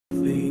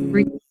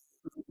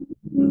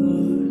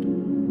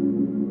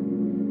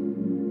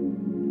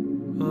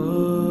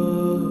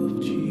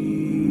of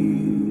Jesus.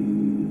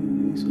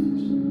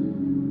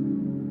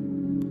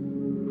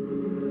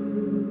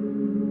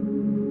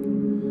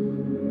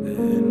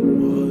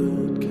 And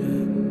what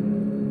can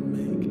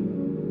make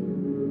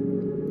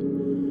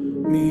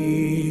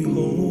me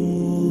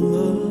whole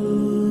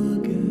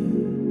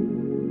again?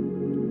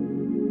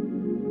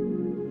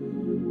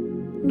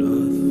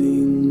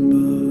 Nothing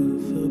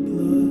but the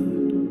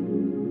blood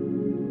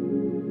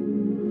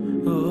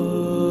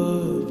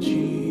of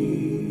Jesus.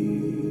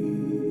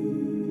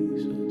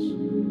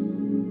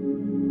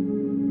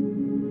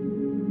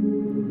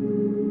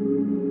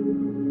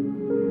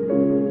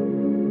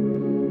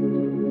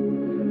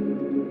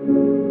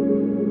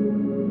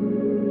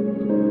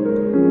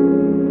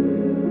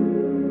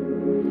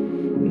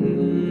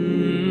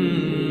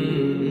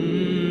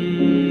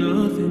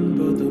 Nothing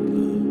but the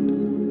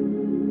blood.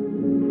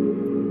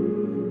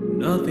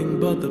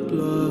 Nothing but the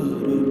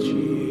blood of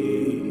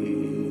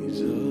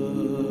Jesus.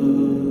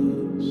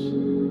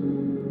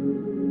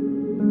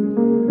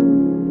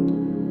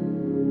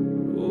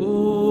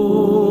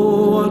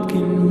 Oh, what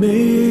can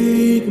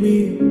make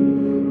me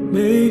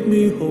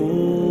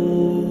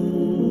whole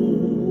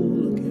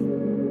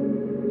again?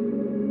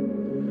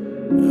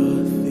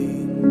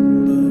 Nothing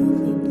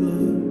but the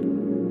blood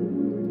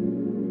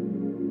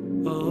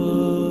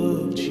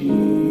of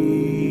Jesus.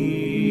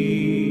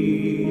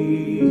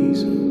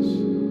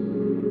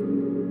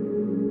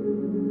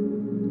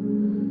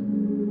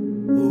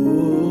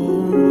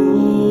 Oh,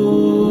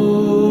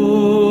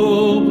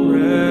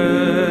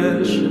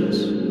 precious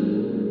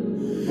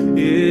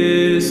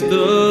is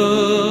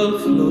the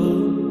flow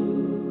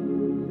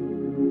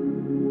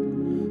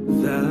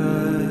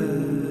that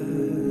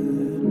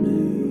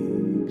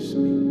makes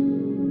me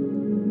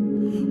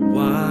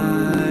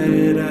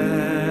white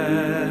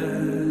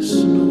as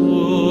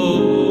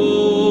snow.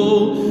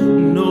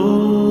 No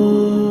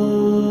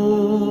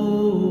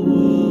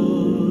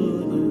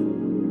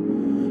other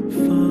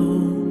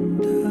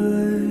found I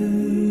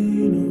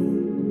know.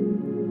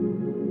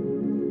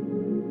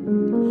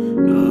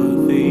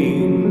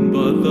 Nothing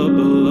but the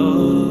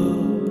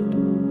blood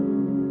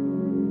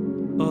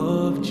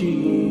of Jesus.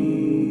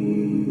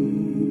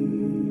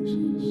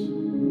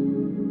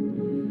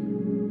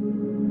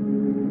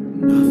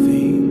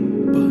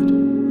 Nothing but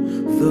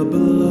the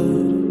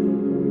blood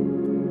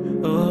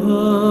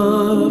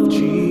of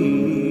Jesus.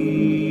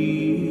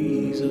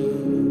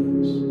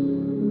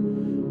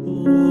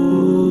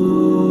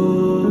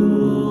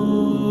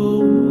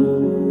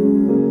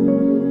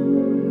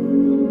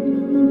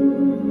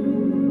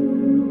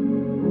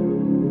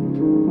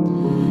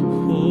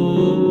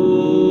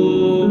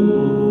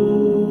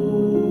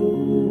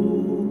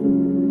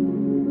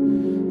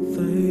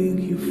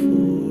 Thank you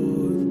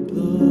for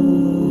the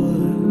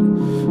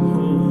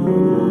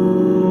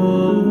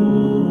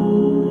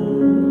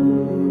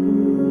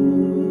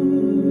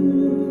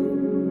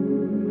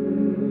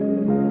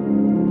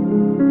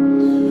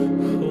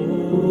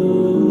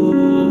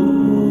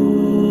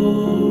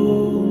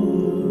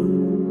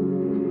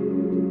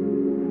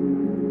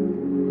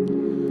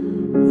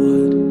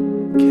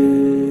What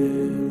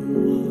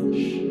can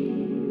wash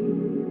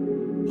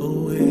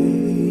away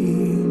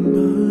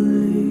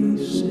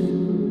my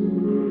sin?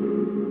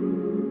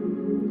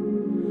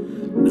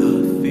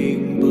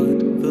 Nothing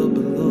but the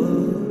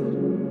blood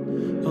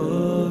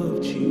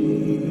of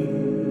Jesus.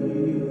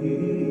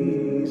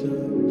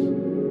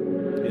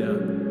 Yeah.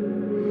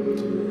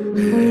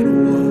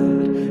 And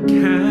what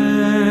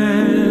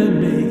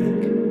can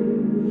make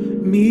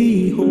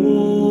me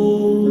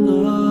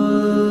whole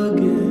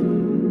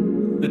again?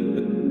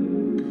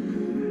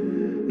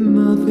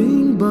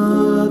 Nothing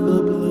but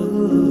the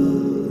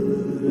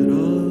blood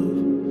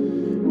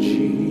of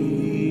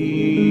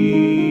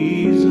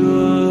Jesus.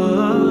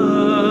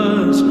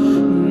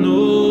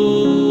 No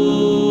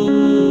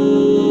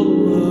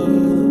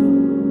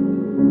other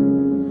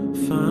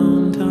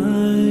fount I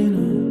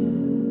know.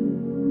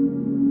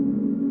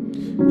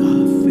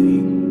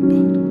 Nothing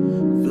but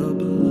the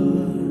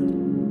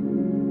blood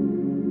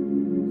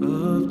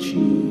of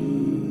Jesus.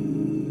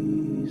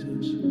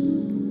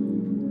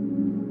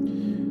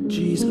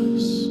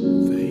 Jesus,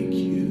 thank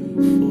you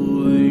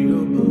for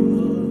your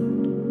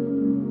blood.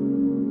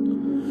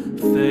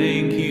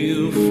 Thank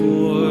you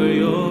for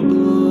your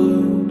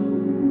blood.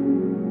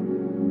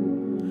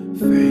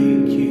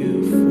 Thank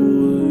you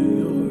for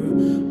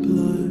your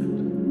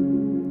blood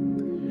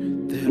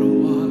that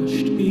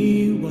washed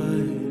me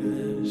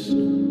white as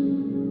snow.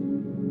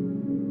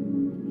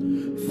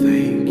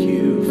 Thank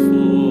you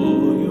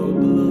for your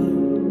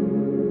blood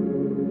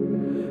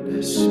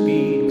that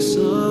speaks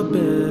a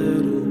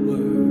better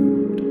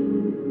word.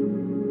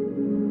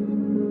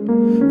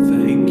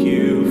 Thank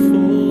you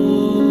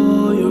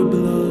for your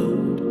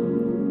blood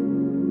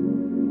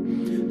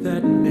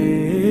that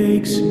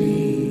makes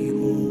me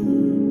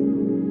whole.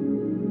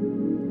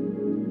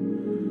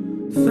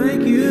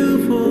 Thank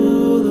you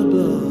for the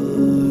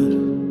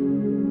blood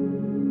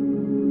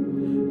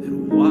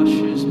that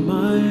washes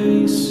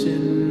my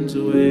sins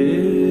away.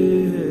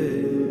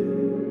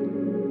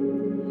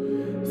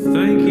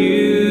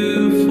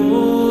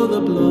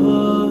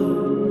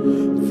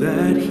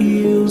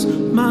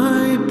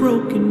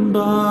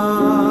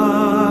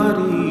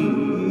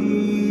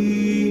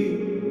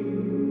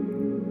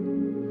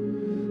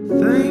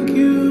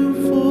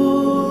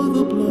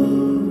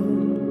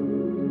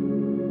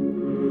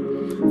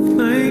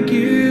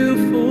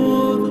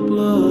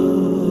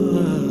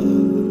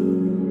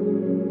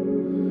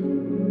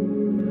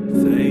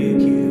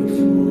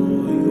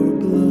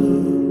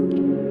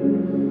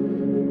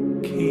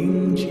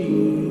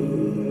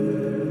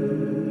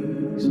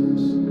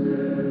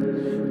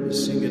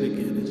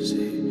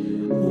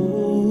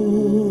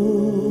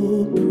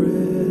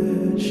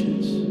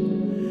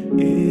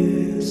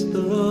 is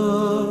the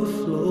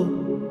flow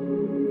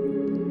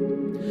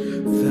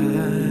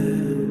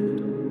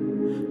that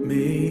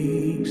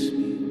makes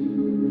me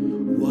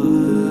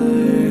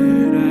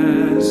white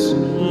as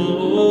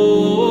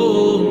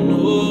snow.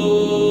 No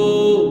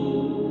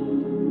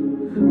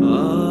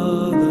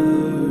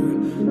other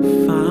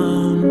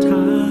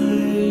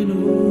fountain,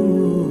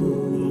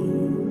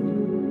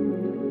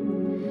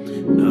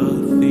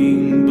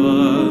 nothing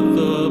but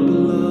the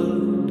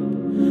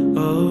blood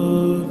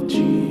of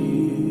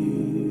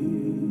Jesus.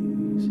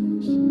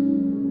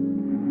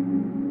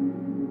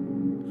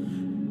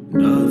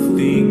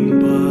 Nothing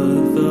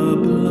but the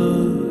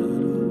blood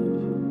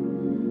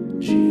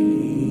of Jesus.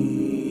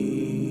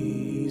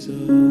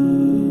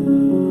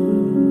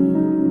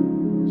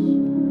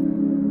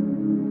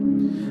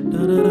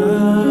 Da, da, da.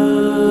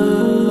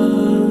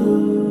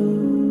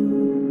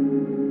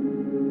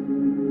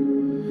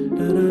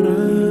 Da, da, da.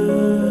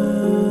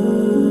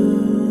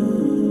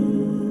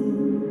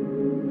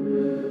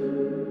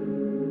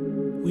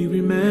 We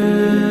remember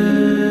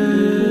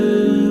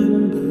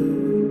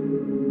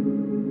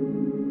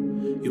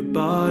your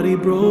body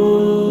broken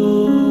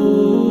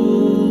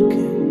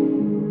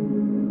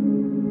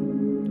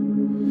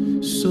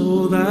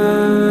so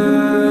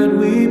that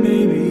we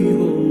may be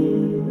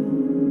whole.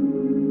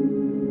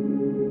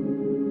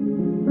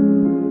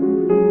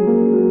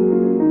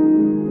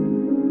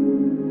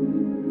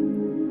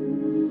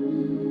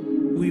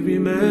 We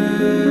remember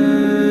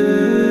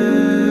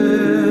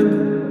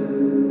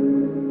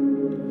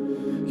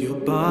your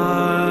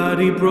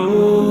body broken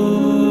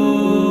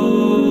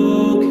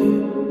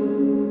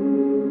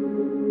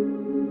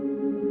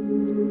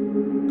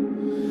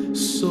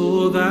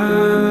so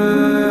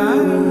that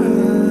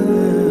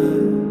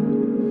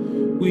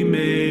we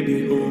may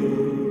be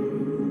whole.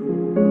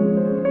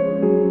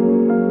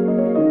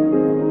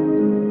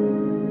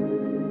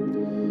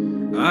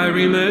 I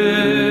remember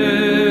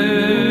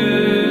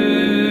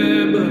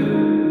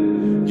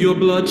your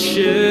blood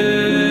shed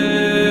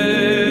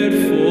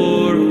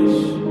for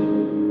us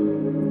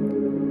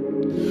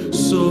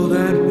so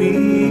that we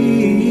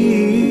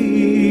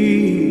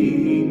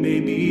may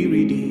be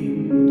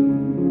redeemed.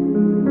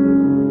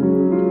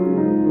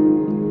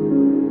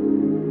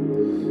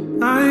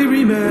 I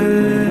remember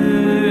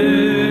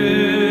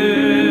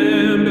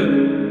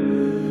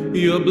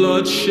your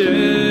blood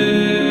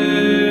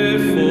shed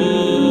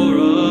for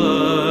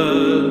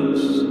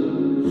us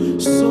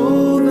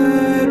so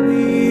that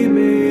we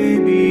may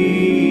be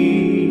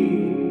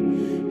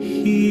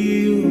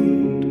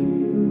healed.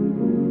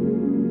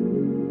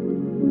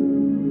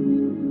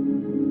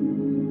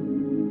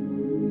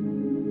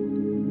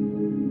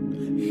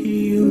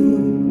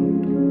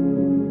 Healed.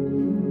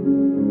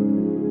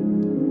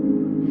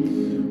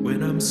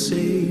 When I'm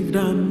saved,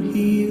 I'm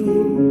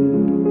healed.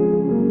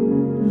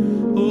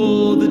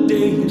 Oh, the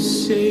day you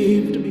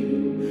saved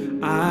me,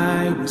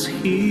 I was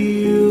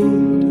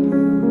healed.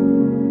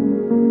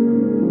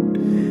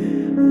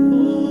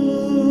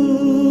 Oh,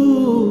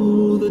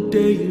 the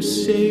day you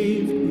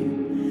saved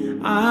me,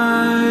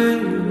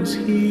 I was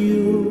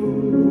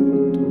healed.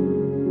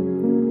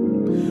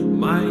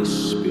 My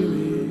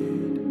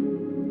spirit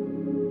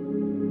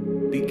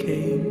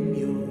became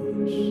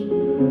yours.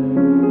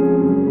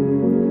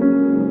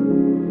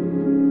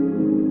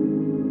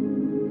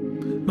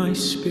 My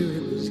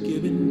spirit was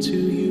given to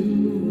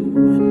you,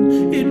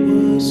 and it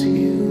was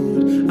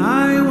healed.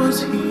 I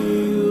was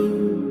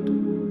healed.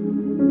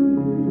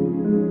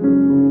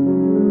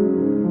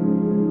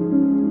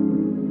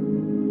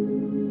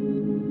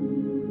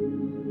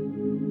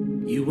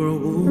 You were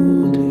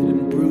wounded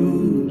and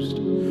bruised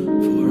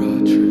for our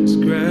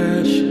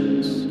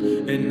transgressions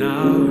and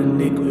our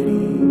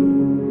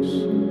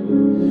iniquities,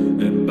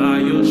 and by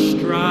your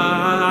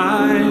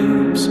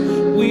stripes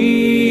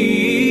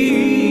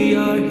we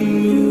are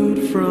healed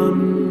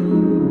from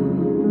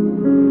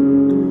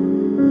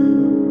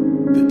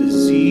the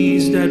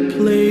disease that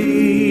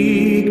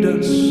plagued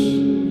us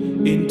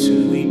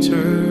into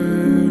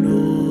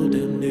eternal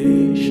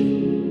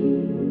damnation.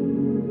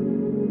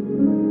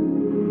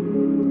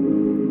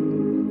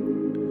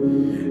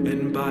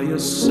 And by your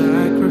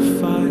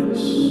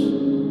sacrifice,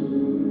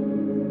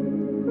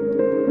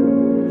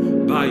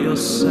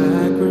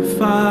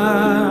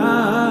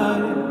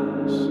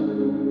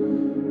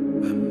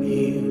 I'm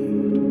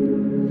healed.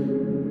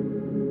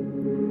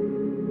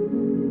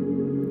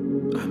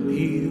 I'm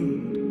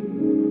healed.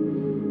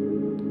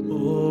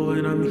 Oh,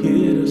 and I'm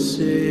here to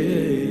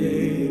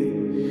say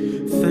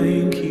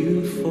thank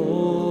you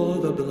for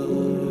the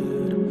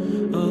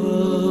blood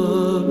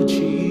of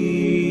Jesus.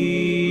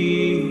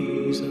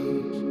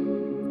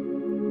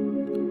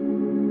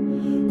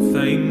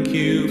 Thank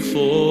you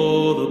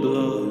for the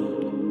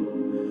blood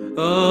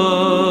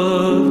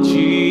of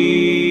Jesus.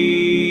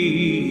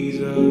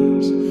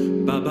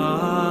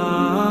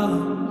 Baba,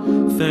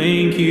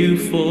 thank you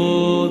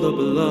for the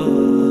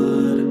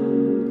blood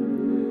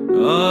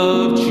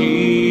of Jesus.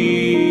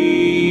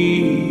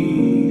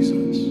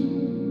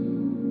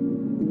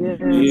 Yes,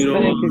 It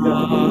thank you,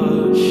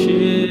 God.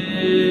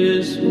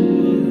 washes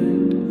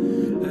white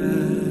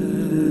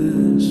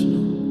as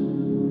snow.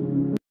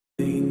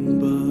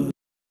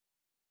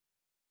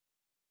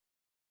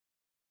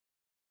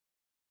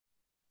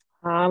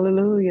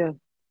 Hallelujah.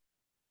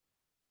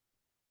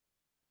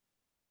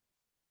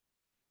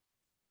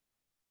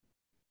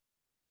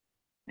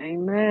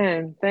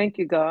 Amen. Thank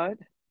you, God.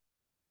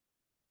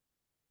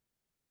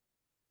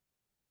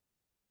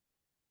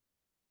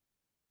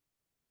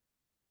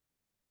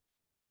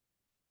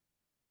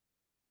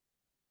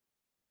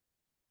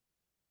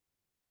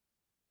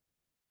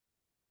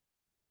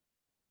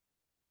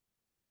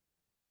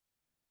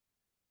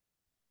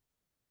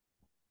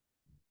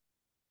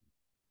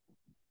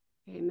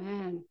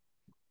 Amen.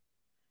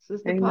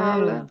 Sister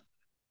Paula. Amen.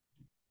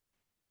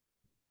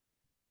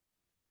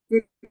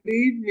 Good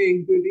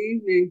evening. Good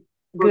evening,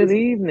 Good brothers in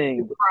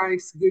evening.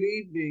 Christ. Good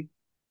evening.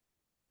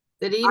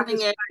 Good I evening,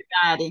 just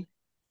everybody.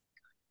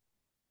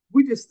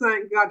 we just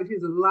thank God that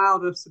He's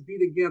allowed us to be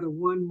together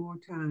one more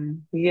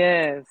time.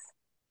 Yes.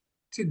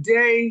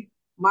 Today,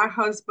 my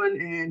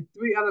husband and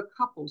three other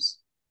couples,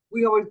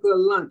 we always go to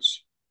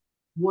lunch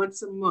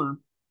once a month.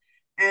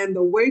 And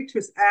the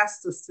waitress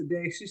asked us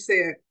today, she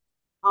said,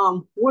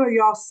 what are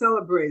y'all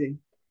celebrating?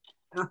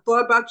 And I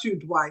thought about you,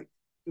 Dwight.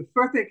 The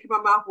first thing that came out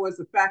of my mouth was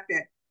the fact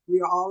that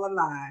we are all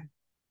alive.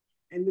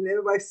 And then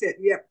everybody said,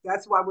 yep,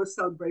 that's why we're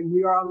celebrating.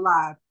 We are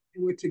alive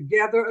and we're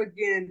together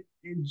again,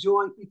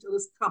 enjoying each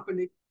other's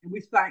company. And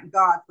we thank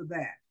God for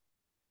that.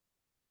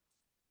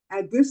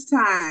 At this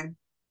time,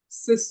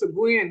 Sister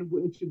Gwen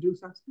will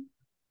introduce our speaker,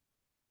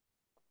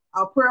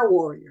 our prayer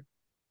warrior.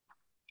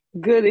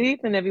 Good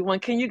evening, everyone.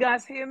 Can you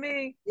guys hear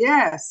me?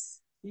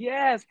 Yes.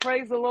 Yes,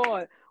 praise the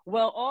Lord.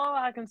 Well, all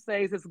I can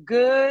say is it's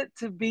good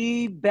to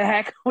be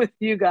back with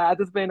you guys.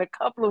 It's been a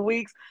couple of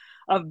weeks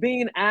of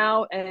being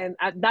out, and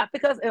not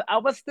because I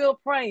was still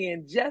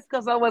praying. Just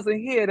because I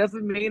wasn't here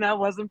doesn't mean I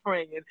wasn't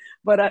praying.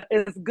 But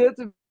it's good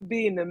to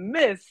be in the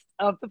midst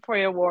of the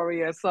prayer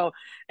warrior. So,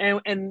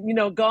 and you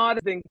know, God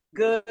has been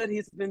good.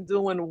 He's been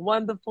doing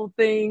wonderful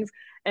things.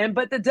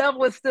 But the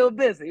devil is still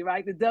busy,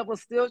 right? The devil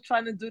is still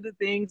trying to do the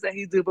things that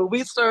he do. But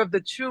we serve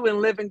the true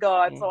and living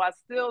God. So I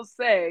still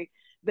say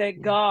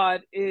that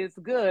God is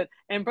good.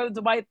 And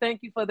Brother Dwight, thank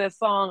you for that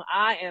song.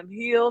 I am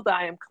healed.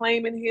 I am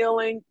claiming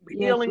healing. Yes,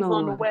 Healing's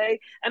on the Lord. way.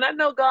 And I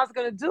know God's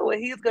going to do it.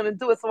 He's going to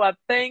do it. So I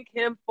thank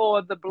him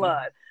for the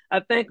blood.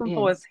 I thank him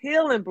for Yes. his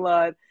healing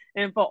blood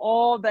and for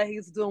all that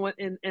he's doing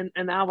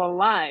in our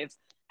lives.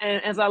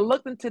 And as I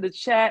looked into the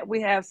chat,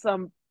 we have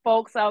some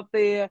folks out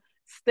there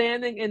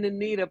standing in the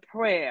need of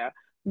prayer,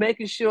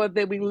 making sure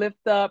that we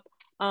lift up.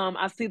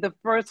 I see the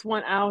first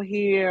one out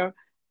here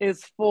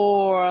is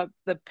for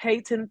the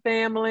Payton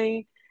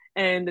family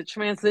and the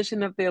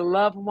transition of their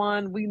loved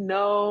one. We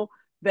know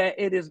that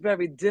it is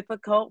very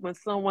difficult when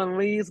someone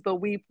leaves, but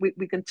we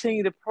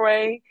continue to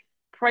pray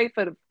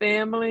for the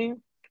family,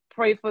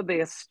 pray for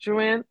their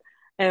strength.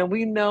 And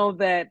we know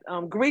that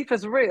grief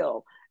is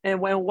real. And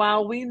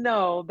while we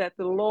know that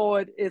the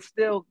Lord is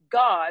still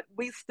God,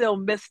 we still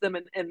miss them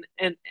in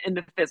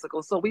the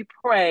physical. So we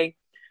pray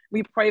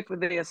for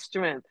their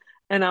strength.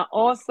 And I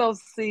also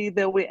see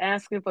that we're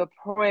asking for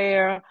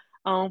prayer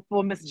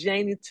for Miss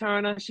Janie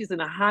Turner. She's in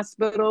a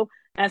hospital,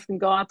 asking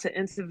God to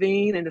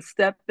intervene and to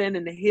step in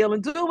and to heal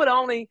and do what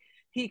only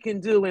he can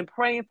do, and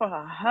praying for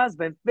her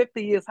husband,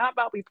 50 years. How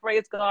about we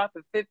praise God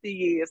for 50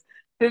 years?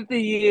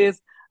 50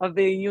 years of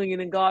their union,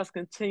 and God's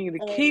continuing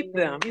to keep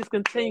them. Amen. He's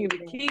continuing to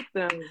Amen. keep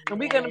them. And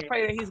we're going to Amen.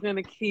 pray that he's going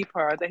to keep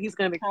her, that he's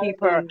going to keep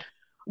her. Hallelujah.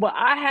 Well,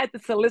 I had to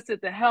solicit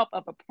the help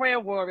of a prayer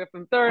warrior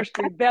from Third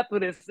Street Bethel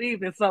this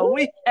evening. So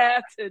we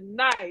had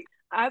tonight.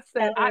 I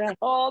said, All I right.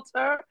 called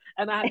her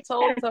and I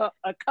told her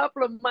a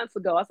couple of months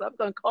ago, I said, I'm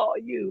going to call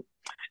you.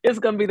 It's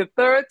going to be the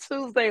third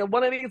Tuesday of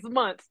one of these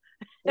months.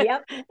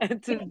 Yep.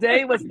 And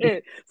today was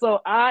it. So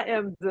I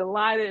am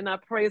delighted and I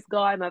praise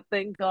God and I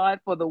thank God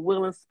for the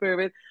willing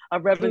spirit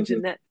of Reverend Mm-hmm.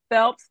 Jeanette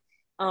Phelps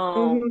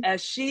Mm-hmm.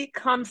 as she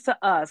comes to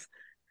us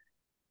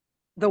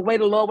the way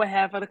the Lord would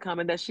have her to come,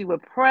 and that she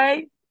would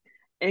pray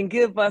and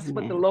give us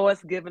what the Amen.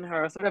 Lord's given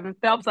her. So Reverend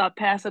Phelps, I'll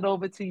pass it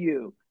over to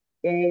you.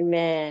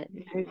 Amen.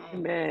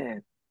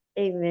 Amen.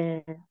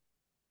 Amen.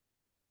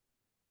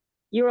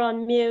 You're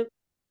on mute.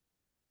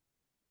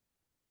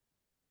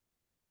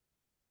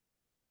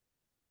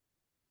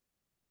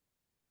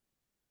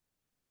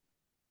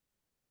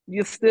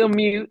 You're still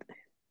mute.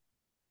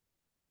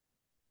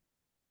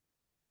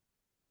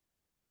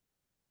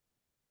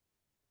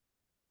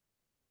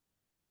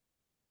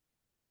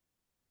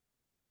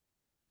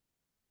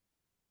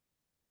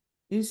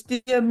 You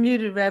still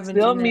muted, Reverend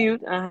Still Jeanette.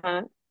 mute.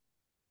 Uh-huh.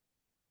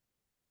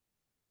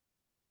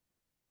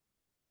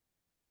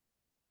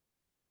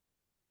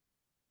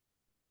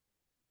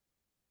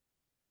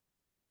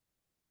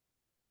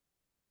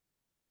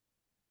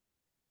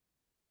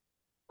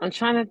 I'm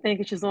trying to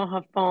think if she's on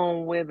her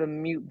phone where the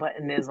mute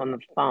button is on the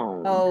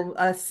phone. Oh,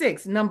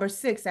 number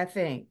six, I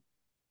think.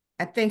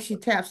 I think she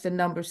taps the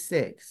number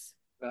 6.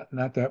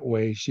 Not that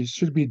way. She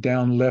should be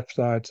down left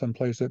side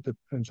someplace. That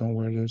depends on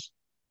where it is.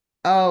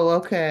 Oh,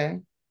 okay.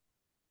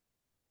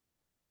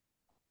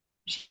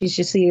 You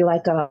should see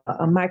like a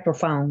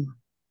microphone,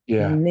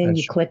 Yeah, and then that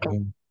you should click be.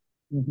 on.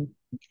 Mhm.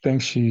 I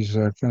think she's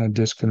kind of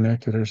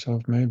disconnected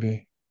herself,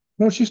 maybe.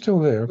 No, she's still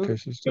there. Mhm. Okay,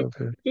 she's still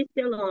there. She's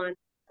still on.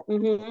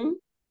 Mm-hmm.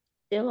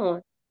 still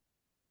on?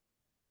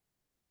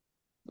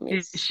 Let me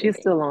Is she see.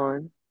 still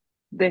on?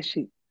 There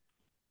she.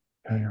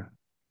 Okay.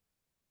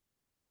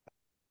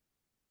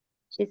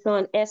 She's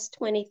on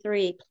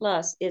S23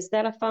 plus. Is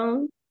that a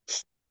phone?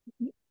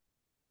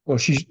 Well,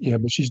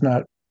 but she's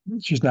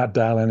not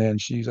dialing in.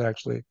 She's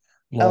actually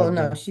Oh, logged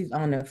no, in. she's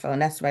on her phone.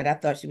 That's right. I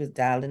thought she was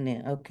dialing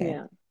in. Okay.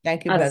 Yeah.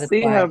 Thank you, I Brother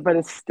see her, Quiet. but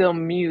it's still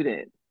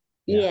muted.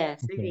 Yeah.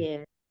 Yes, it Okay.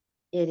 is.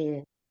 It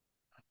is.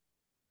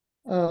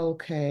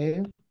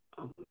 Okay.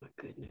 Oh my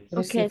goodness.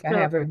 Let's see Okay, if I so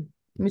have her.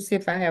 Let me see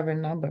if I have her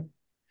number.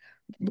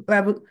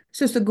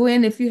 Sister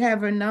Gwen, if you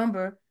have her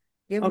number,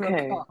 give her a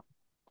Okay. call.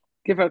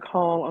 Give her a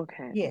call.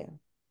 Okay. Yeah.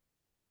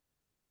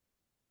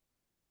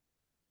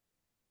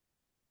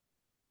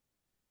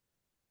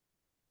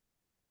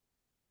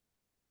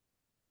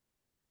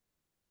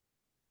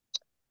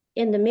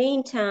 in the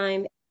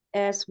meantime,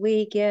 as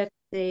we get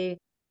the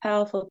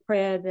powerful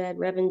prayer that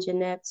Reverend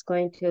Jeanette's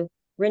going to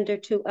render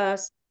to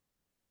us,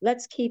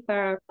 let's keep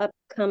our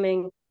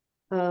upcoming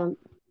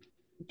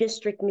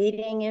district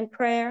meeting in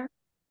prayer.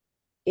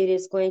 It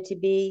is going to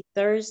be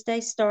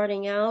Thursday,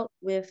 starting out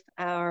with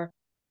our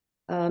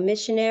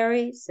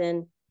missionaries,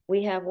 and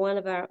we have one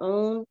of our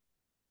own,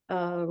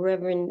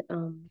 Reverend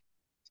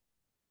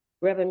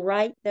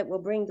Wright, that will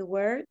bring the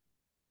word.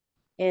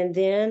 And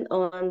then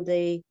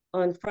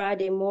on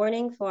Friday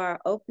morning for our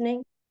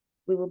opening,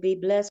 we will be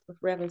blessed with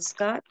Reverend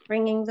Scott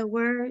bringing the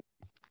word.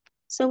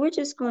 So we're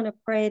just going to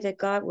pray that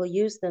God will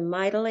use them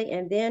mightily.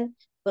 And then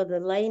for the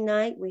lay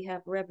night, we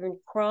have Reverend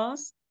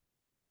Cross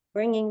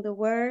bringing the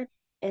word.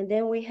 And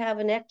then we have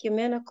an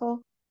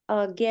ecumenical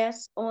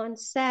guest on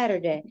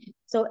Saturday.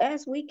 So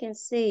as we can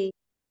see,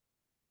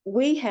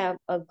 we have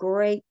a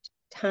great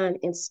time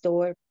in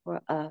store for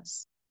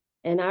us.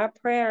 And our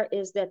prayer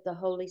is that the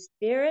Holy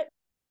Spirit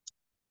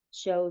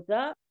shows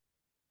up,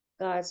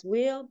 God's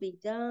will be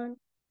done,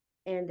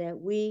 and that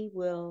we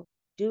will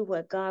do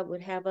what God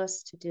would have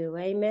us to do.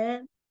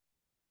 Amen.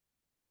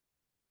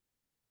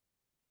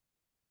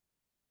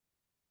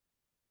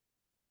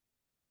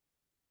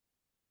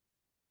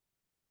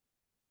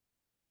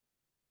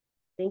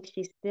 I think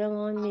she's still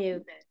on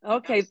mute.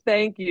 Okay,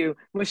 thank you.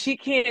 Well, she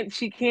can't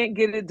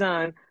get it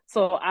done.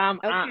 So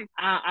Okay.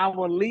 I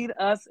will lead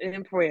us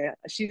in prayer.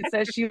 She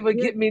said she would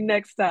get me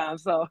next time.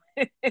 So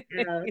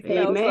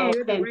Okay, Amen.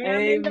 you're the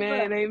ram in the bush.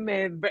 amen,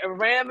 amen.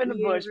 Ram in the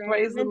You're bush. the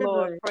Praise ram the in the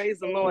Lord. bush. Praise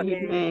the Lord.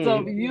 Amen. So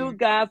Amen. if you Amen.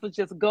 guys would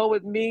just go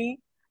with me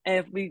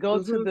as we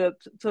go to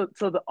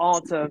Mm-hmm. the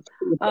altar.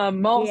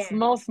 Most Yeah.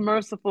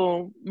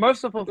 merciful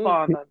Mm,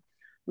 Father,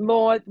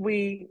 Lord,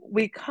 we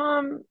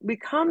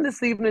come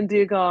this evening,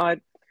 dear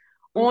God,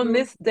 on mm-hmm.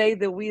 this day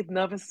that we've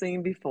never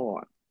seen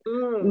before.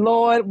 Mm.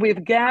 Lord,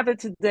 we've gathered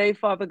today,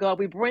 Father God.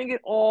 We bring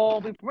it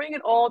all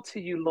to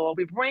you, Lord.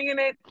 We're bringing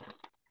it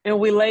and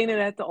we're laying it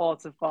at the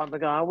altar, Father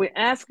God. We're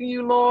asking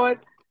you, Lord,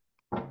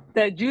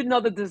 that you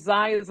know the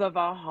desires of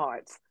our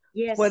hearts.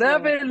 Yes,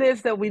 Whatever Lord. it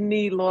is that we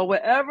need, Lord,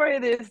 whatever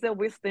it is that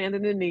we're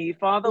standing in need,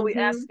 Father, we're Mm-hmm.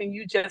 asking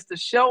you just to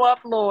show up,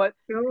 Lord,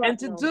 Show up, and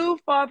to Lord. do,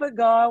 Father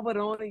God, what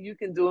only you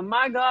can do. And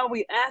my God,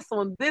 we ask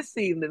on this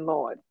evening,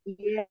 Lord,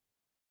 Yes.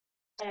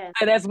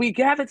 and as we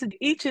gather to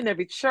each and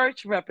every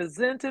church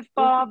represented,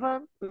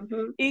 Father, Mm-hmm.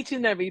 Mm-hmm. each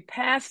and every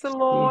pastor,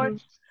 Lord,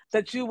 Mm-hmm.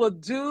 that you will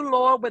do,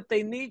 Lord, what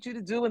they need you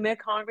to do in their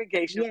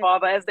congregation, Yes,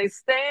 Father, as Lord. they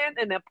stand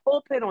in their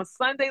pulpit on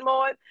Sunday,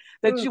 Lord,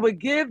 that Mm. you would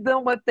give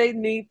them what they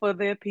need for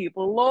their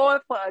people,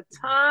 Lord, for a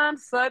time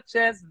such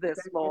as this,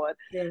 Such as Lord,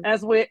 this.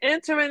 as we're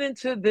entering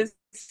into this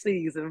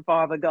season,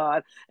 Father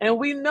God, and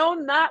we know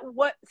not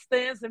what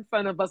stands in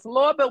front of us,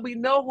 Lord, but we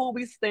know who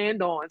we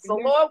stand on. So,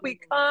 Yes, Lord,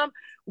 Lord.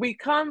 we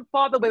come,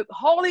 Father, with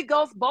Holy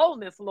Ghost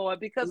boldness, Lord,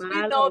 because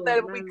we My know that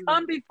Lord, if my we Lord.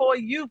 come before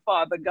you,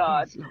 Father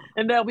God, Yes, Lord.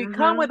 and that we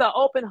come Uh-huh. with an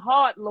open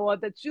heart,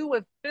 Lord, that you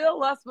would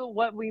fill us with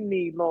what we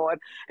need, Lord.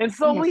 And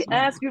so we Yes,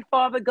 Lord. ask you,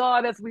 Father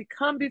God, as we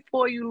come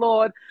before you,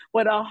 Lord,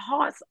 with our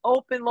hearts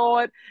open,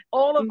 Lord,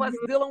 all of us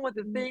dealing with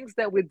the Mm-hmm. things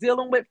that we're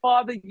dealing with,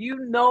 Father, you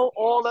know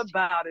all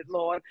about it,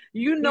 Lord.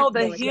 You Yes, know the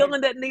Lord. Yes.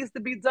 healing that needs to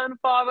be done,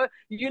 Father.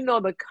 You know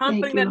the Thank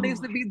comforting you, that needs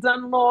Lord. to be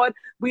done, Lord.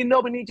 We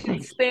know we need you to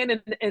Thank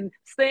stand and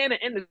stand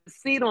and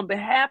intercede on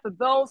behalf of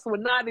those who are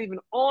not even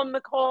on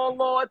the call,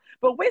 Lord.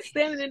 But we're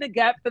standing in the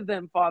gap for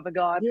them, Father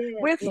God. Yes,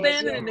 We're you. Lord.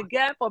 Yes, standing in Yes. the Lord.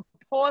 gap for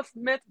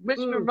Portsmouth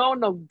Richmond Mm.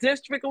 Roanoke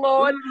District,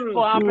 Lord, Mm.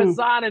 for our Mm.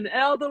 presiding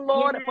elder,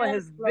 Lord, Yes, Lord.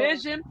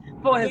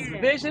 for his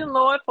Yes. vision,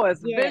 Lord, for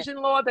his Yes. vision,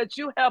 Lord, that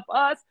you help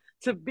us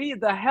to be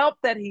the help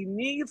that he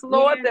needs,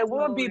 Lord, Yes, that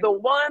we'll be Lord. the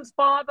ones,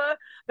 Father,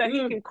 that he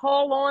Mm. can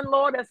call on,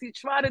 Lord, as he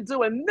try to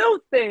do a new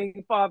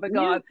thing, Father New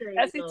God, thing,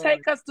 as he Lord.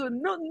 take us to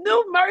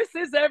new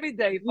mercies every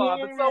day,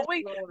 Father. So Yes,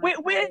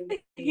 Lord. we're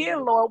here,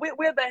 Hallelujah. Lord.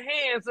 We're the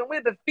hands and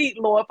we're the feet,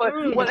 Lord, for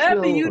Mm. Yes,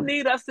 whatever you Lord.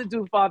 need us to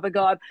do, Father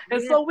God.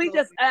 And Yes, so we Lord.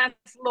 just ask,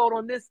 Lord,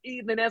 on this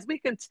evening, as we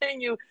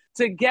continue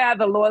to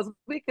gather, Lord, as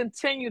we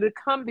continue to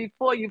come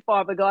before you,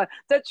 Father God,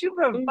 that you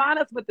provide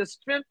us with the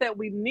strength that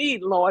we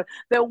need, Lord,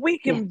 that we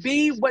can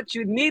be what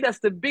you need us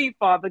to be,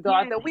 Father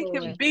God, that we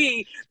can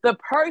be the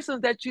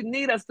persons that you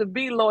need us to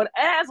be, Lord,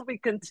 as we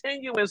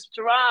continue and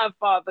strive,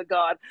 Father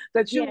God,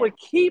 that you would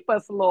keep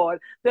us, Lord,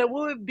 that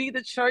we would be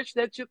the church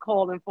that you're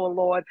calling for,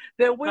 Lord,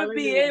 that we'll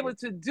be able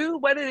to do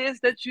what it is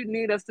that you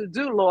need us to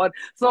do, Lord.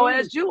 So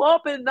as you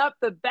open up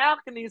the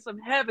balconies of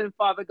heaven,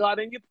 Father God,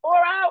 and you pour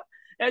out,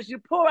 as you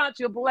pour out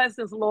your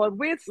blessings, Lord,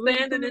 we're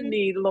standing in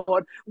need,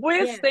 Lord.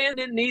 We're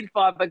standing in need,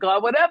 Father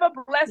God. Whatever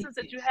blessings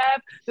that you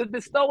have to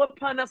bestow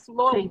upon us,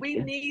 Lord, we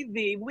need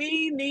thee.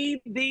 We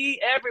need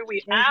thee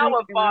every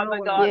hour, Father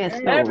God.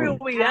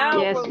 Every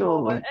hour,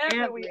 Lord.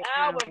 Every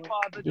hour,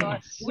 Father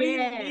God. We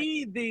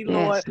need thee,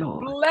 Lord.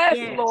 Bless,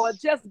 Lord.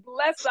 Just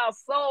bless our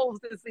souls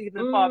this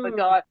evening, Father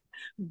God.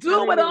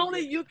 Do what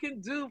only you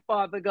can do,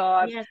 Father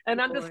God. And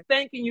I'm just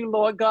thanking you,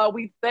 Lord God.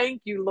 We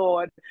thank you,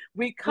 Lord.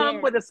 We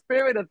come with a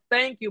spirit of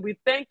thank you. We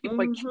thank you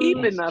for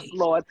keeping us,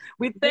 Lord.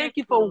 We thank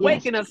you for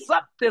waking us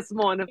up this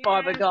morning,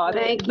 Father God.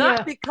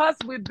 Not because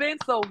we've been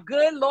so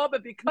good, Lord,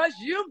 but because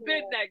you've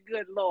been that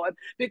good, Lord.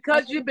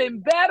 Because you've been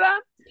better.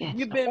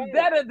 You've been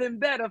better than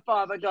better,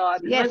 Father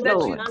God. And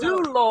that you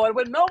do, Lord,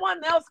 what no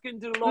one else can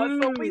do, Lord.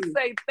 So we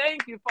say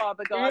thank you,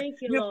 Father God.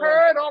 You've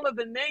heard all of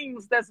the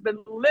names that's been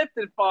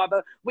lifted,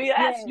 Father. We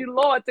ask you,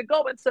 Lord, to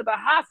go into the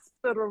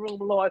hospital room,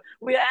 Lord.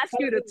 We ask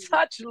you to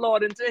touch,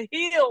 Lord, and to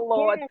heal,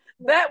 Lord,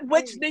 that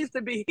which needs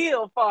to be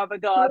healed, Father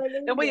God.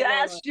 And we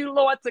ask you,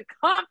 Lord, to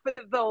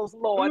comfort those,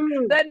 Lord,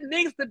 that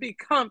needs to be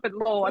comforted,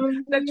 Lord,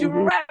 that you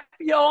wrap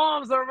your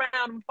arms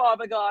around them,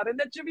 Father God, and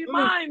that you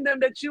remind them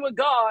that you are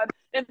God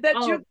and that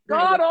you're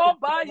God all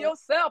by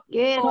yourself,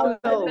 Lord,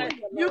 and that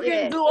you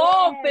can do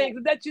all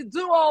things, that you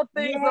do all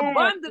things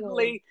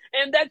abundantly,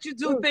 and that you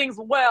do things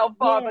well,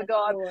 Father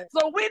God.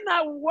 So we're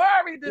not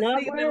worried this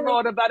evening,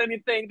 Lord, about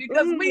anything,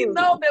 because we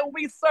know that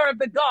we serve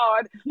the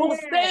God who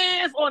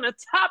stands on the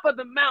top of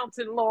the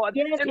mountain, Lord,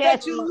 and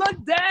that you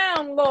look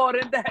down, Lord,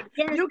 and that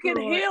you can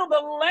heal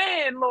the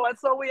land, Lord.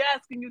 So we're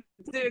asking you,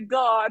 dear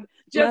God,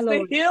 just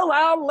to heal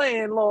our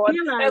land, Lord,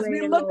 as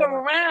we look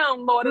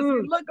around, Lord, as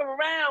we look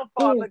around,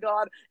 Father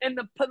God, in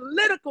the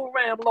political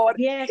realm, Lord,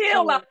 heal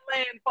our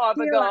land,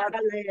 Father God.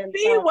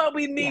 Be what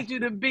we need you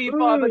to be,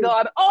 Father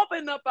God.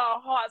 Open up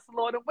our hearts,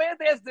 Lord, and where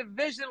there's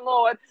division,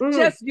 Lord,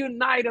 just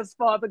unite us,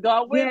 Father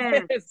God.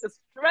 Where there's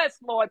distress,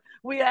 Lord,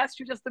 we ask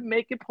you just to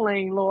make it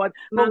plain, Lord.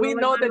 But we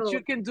know that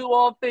you can do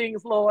all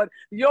things, Lord.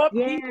 Your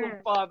people,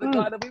 Father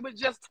God, that we would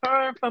just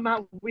turn from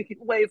our wicked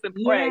ways and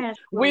pray.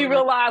 We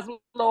realize,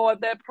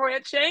 Lord, that prayer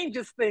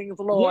changes things,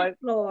 Lord.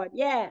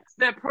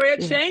 That prayer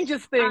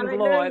changes things,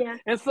 Lord.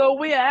 And so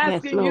we're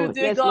asking you,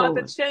 dear God,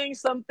 to change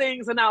some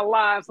things in our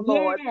lives,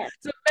 Lord,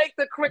 to make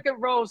the crooked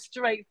road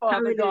straight,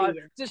 Father God,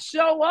 to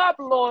show up,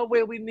 Lord,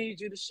 where we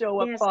need you to show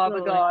up,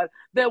 Father God,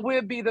 that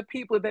we'll be the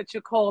people that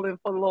you're calling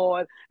for,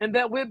 Lord, and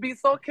that we'll be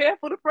so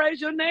careful to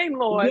praise your name,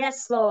 Lord.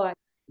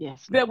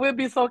 That we'll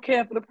be so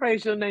careful to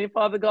praise your name,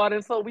 Father God.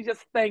 And so we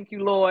just thank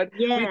you, Lord.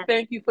 We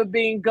thank you for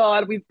being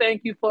God. We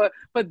thank you for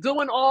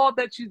doing all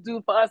that you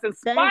do for us in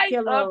spite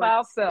of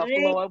ourselves,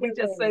 Lord. We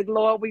just say,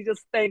 Lord, we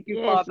just thank you,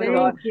 Father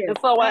God. And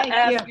so I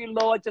ask you,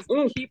 Lord, just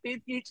to keep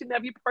each and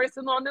every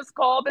person on this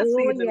call this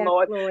season,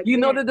 Lord. You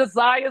know the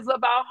desires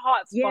of our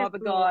hearts, Father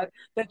God,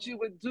 that you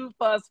would do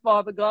for us,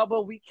 Father God,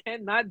 but we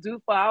cannot do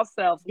for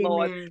ourselves,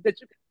 Lord. That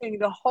you continue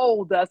to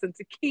hold us and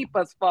to keep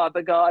us,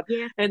 Father God,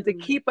 and to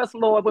keep us,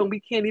 Lord, when we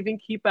can't even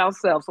keep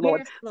ourselves,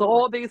 Lord. So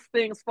all these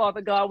things,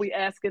 Father God, we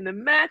ask in the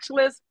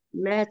matchless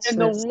and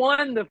the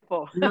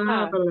wonderful,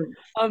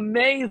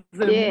 amazing,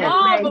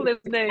 marvelous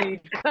name.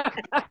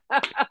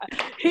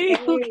 He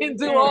who can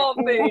do all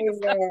things.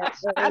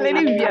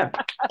 Hallelujah.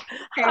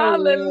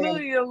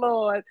 Hallelujah,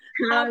 Lord.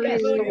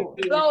 Hallelujah. Lord.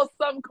 Though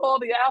some call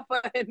the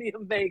Alpha and the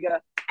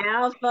Omega.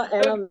 Alpha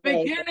and The Omega.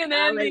 beginning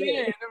and the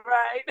end,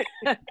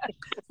 right?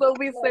 So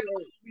we say,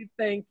 we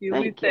thank you.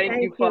 We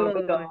thank you,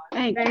 Father God.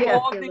 Thank For you.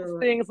 all these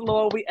things,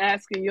 Lord, we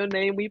ask in your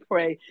name, we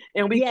pray.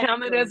 And we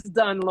count it as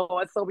done,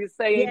 Lord. So we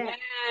say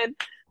amen.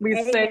 We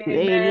say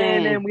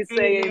amen, and we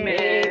say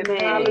amen.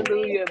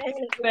 Hallelujah.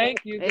 Thank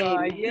you,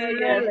 God.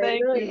 Yeah.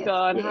 Thank you,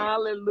 God.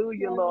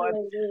 Hallelujah, Lord.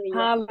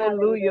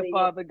 Hallelujah,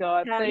 Father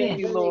God. Thank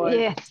you, Lord.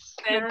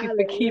 Thank you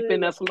for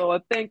keeping us,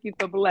 Lord. Thank you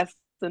for blessing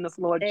us,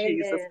 Lord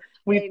Jesus.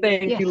 We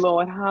thank you,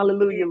 Lord.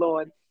 Hallelujah,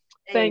 Lord.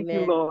 Thank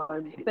you,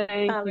 Lord.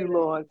 Thank you,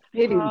 Lord.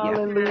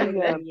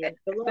 Hallelujah.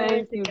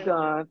 Thank you,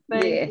 God.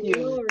 Thank you.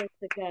 Glory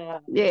to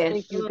God.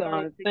 Thank you,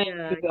 God. Thank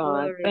you,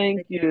 God.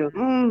 Thank you.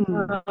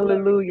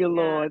 Hallelujah,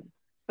 Lord.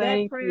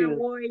 Thank That prayer you.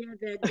 warrior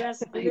that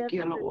just Thank you,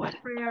 lifted the Lord.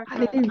 prayer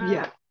for us,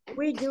 Hallelujah.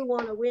 we do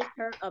want to wish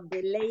her a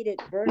belated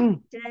birthday.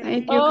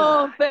 Thank you,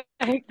 God. Oh,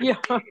 thank you.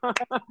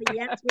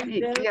 Yes,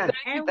 we do. Thank you.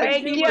 And we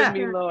Thank do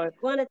you.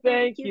 want to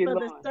thank you for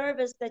the Lord.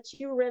 service that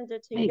you render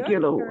to Thank your you,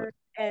 Lord.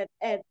 church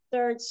at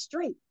 3rd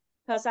Street.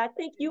 Because I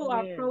think you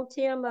are pro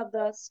tem of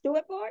the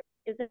Stewart Board.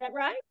 Is that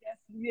right?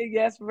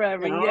 Yes,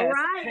 Reverend. All Yes.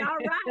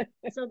 right.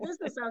 So this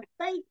is a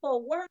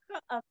faithful worker,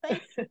 a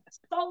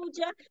faithful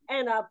soldier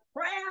and a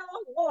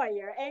proud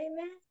warrior.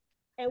 Amen.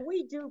 And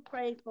we do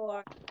pray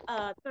for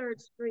 3rd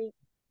Street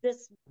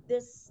this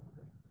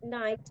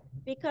night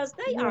because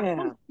they are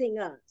hosting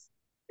us.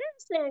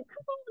 They're saying,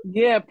 come on.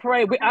 Yeah,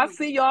 pray. I'll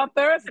see y'all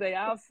Thursday.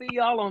 I'll see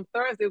y'all on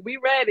Thursday. We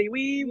ready.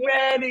 We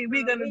ready.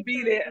 We're going to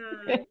be there.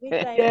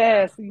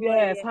 Yes,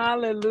 yes.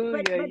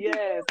 Hallelujah. But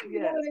yes,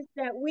 yes. Notice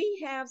that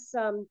we have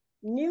some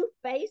new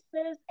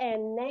faces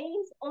and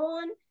names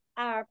on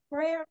our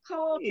prayer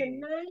call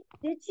tonight.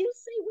 Did you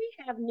see we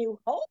have New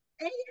Hope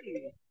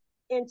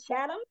in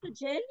Chatham,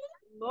 Virginia?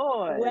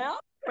 Lord. Welcome.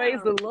 Praise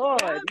the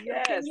Lord. Welcome.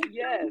 Yes, Can you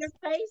show your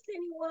face,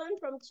 anyone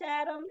from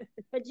Chatham,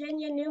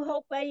 Virginia, New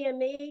Hope,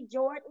 AME,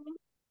 Jordan?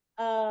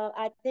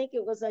 I think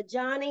it was a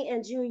Johnny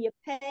and Julia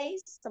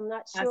Pace. I'm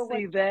not sure. I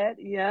see that.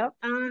 Yep.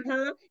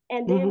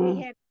 And then we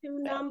had 2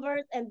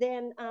 numbers, and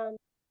then so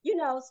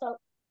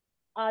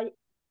I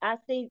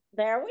see.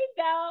 There we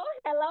go.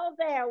 Hello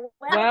there.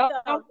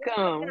 Welcome.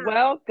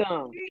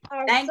 We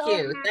are Thank so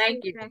you. happy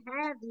Thank you. to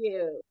have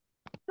you.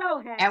 So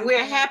happy. And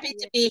we're happy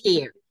to be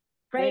here.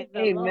 Praise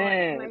the Lord.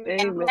 Amen.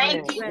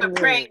 Thank you for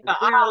praying for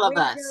all of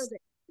us.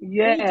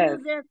 Yes. We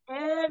do this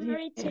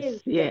every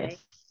Tuesday. Yes.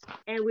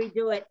 And we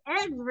do it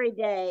every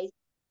day,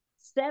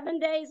 7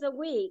 days a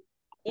week,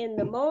 in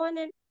the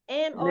morning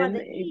and or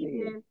the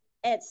evening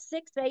at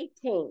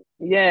 6:18.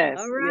 Yes.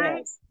 All right.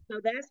 Yes. So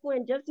that's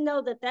when, just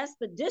know that that's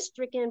the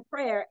district in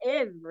prayer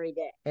every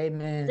day.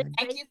 Amen.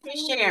 Thank you for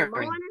 6:18 sharing. in the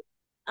morning,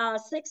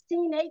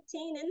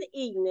 16:18 in the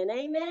evening.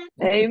 Amen.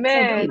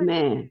 Amen. So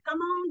Amen. come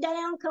on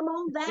down, come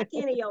on back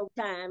any old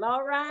time.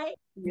 All right.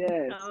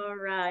 Yes. All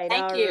right.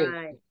 Thank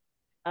you.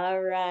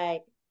 All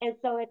right. And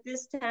so at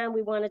this time,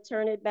 we want to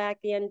turn it back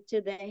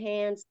into the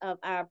hands of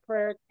our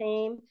prayer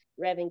team,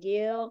 Reverend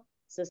Gill,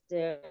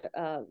 Sister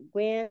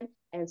Gwen,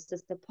 and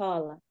Sister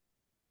Paula.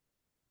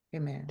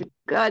 Amen.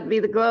 God be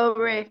the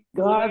glory.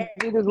 God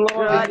be the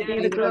glory. God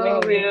be the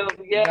glory.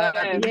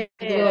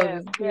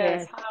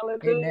 Yes.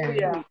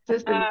 Hallelujah.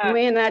 Sister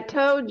Gwen, I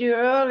told you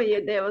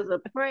earlier there was a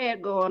prayer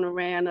going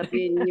around up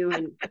in you,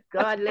 and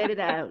God let it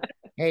out.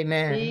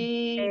 Amen.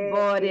 He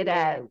brought it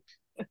out.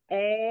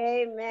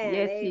 Amen.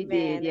 Yes, he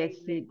did. Yes,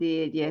 he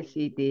did. Yes,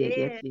 he did.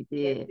 Yes, he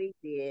did. Yes, he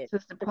did.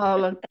 Sister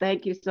Paula,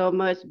 thank you so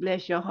much.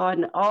 Bless your heart,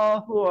 and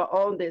all who are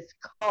on this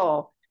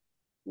call.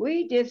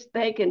 We just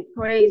thank and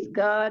praise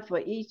God for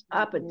each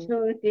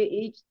opportunity,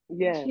 each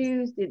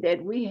Tuesday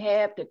that we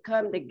have to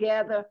come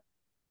together.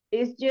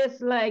 It's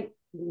just like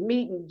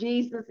meeting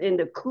Jesus in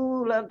the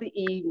cool of the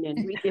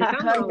evening. We just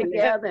come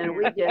together and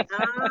we just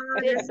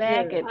sit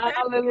back and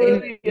have a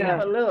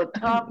little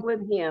talk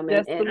with him,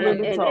 and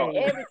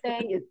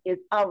everything is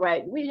all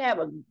right. We have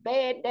a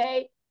bad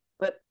day,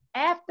 but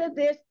after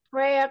this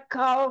prayer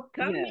call,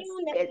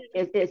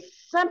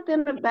 it's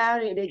something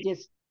about it. It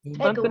just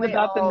take away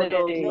all those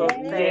things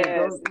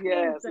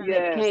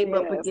that came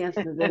up against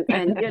us.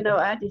 And you know,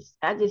 I just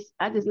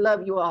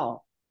love you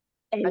all.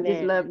 Amen. I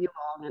just love you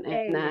all,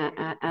 and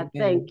I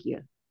thank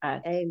you.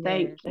 I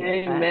thank you.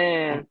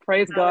 Amen.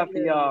 Praise God for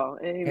y'all.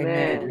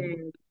 Amen.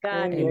 Amen.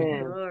 God be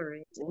the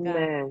glory.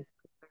 Amen.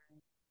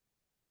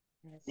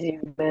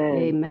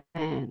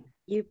 Amen.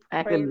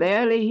 I can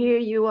barely hear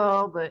you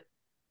all, but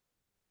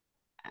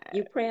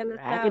you praying us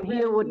I out,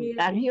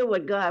 can hear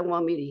what God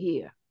wants me to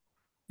hear.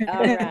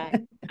 All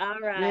right. All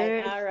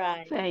right. All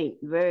right.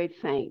 Faint, very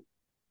faint.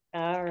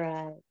 All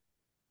right.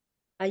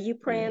 Are you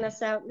praying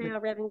us out now,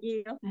 Reverend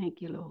Gill?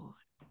 Thank you, Lord.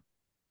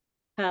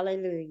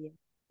 Hallelujah.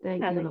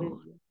 Thank you,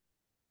 Lord.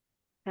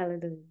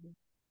 Hallelujah.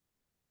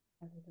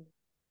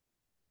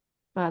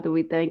 Father,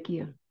 we thank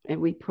you and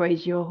we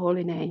praise your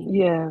holy name.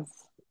 Yes.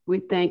 We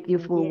thank you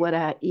for what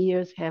our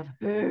ears have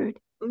heard.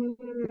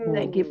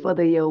 Thank you for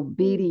the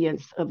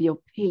obedience of your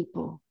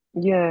people.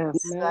 Yes.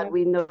 God,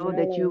 we know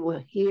that you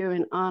will hear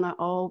and honor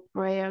all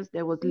prayers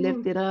that was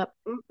lifted up.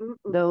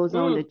 Those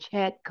on the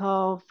chat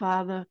call,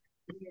 Father,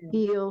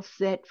 heal,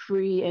 set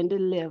free, and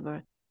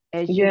deliver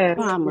as you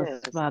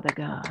promised, Father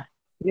God.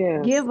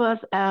 Yes. Give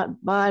us our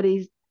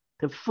bodies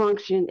to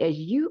function as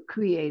you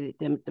created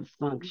them to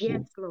function.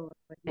 Yes, Lord.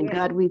 And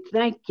God, we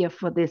thank you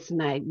for this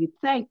night. We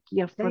thank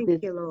you for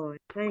this Lord.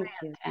 Thank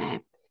you.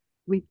 time.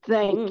 We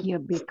thank you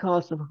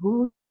because of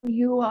who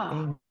you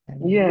are.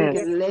 Yes. We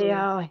can lay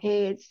our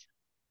heads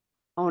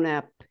on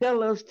our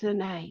pillows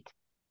tonight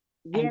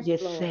and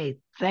just say,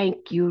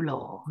 thank you,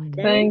 Lord.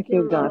 Thank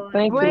you, God.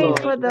 Thank you, Lord.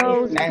 Pray for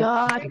those,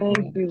 God, who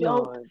Thank you,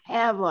 don't Lord.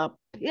 have a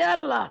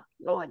pillar,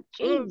 Lord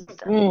Jesus.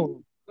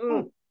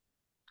 To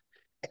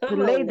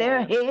lay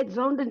their heads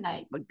on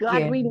tonight. But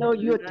God, we know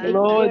you'll take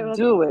care of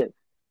do it.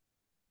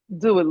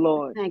 Do it,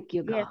 Lord. Thank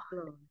you, God. Yes,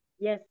 Lord.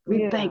 Yes,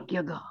 we thank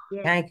you, God.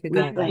 Thank you, We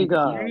God. thank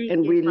you.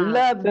 And we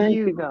love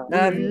you.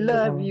 Love We you,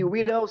 love Lord. you.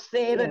 We don't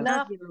say it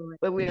enough,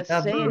 but we're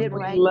saying it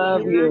right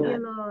Love now. you.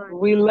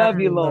 We love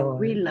you, Lord.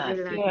 We love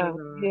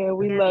you. Yeah,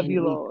 we love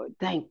you, Lord.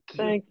 Thank you.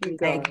 Thank you, God.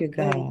 Thank you,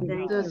 God.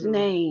 In Jesus'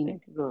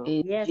 name.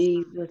 In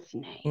Jesus'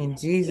 name. In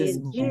Jesus'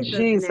 name.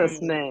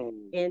 Jesus'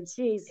 name. In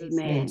Jesus' Amen.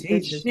 name. In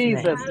Jesus'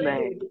 Jesus'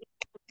 name.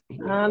 name.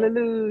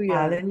 Hallelujah.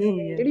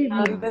 Hallelujah.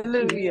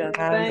 Hallelujah.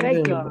 Thank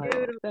Thank you, God.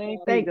 God. Thank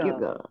you, Thank you, God.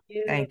 God.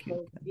 Thank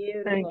you.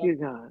 Beautiful. Thank you,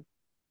 God.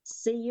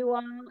 See you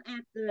all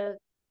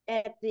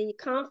at the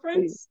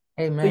conference.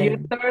 See you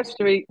Amen. at 3rd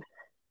Street.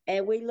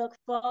 And we look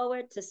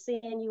forward to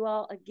seeing you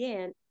all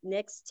again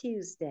next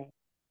Tuesday.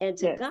 And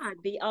to Yes. God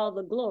be all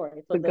the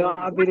glory for To the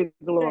God be the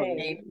glory.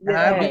 day.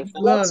 God be Yes.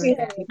 glory.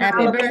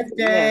 Happy Yes.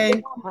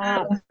 birthday.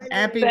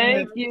 Happy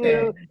Thank birthday.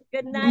 you.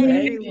 Good night,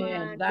 Amen.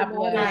 everyone. God Good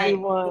bless. night,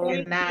 everyone.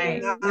 Good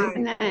night. Good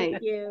night.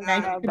 Thank you.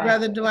 Thank you, Bye-bye.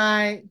 Brother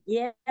Dwight.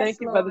 Yes,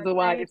 Thank you, Lord. Brother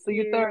Dwight. Thank See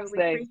you We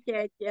Thursday.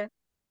 appreciate you.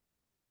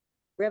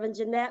 Reverend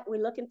Jeanette,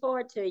 we're looking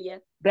forward to you.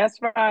 That's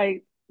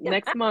right.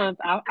 Next month,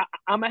 I'm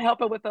going to help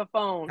her with her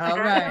phone. All I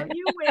know right.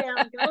 you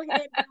will. Go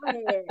ahead. Go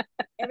ahead.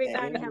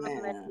 Everybody have a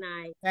blessed Amen.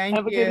 night. Thank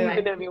Have a you. good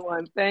evening,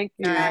 everyone. Thank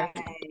you. Night.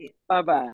 Night. Bye-bye.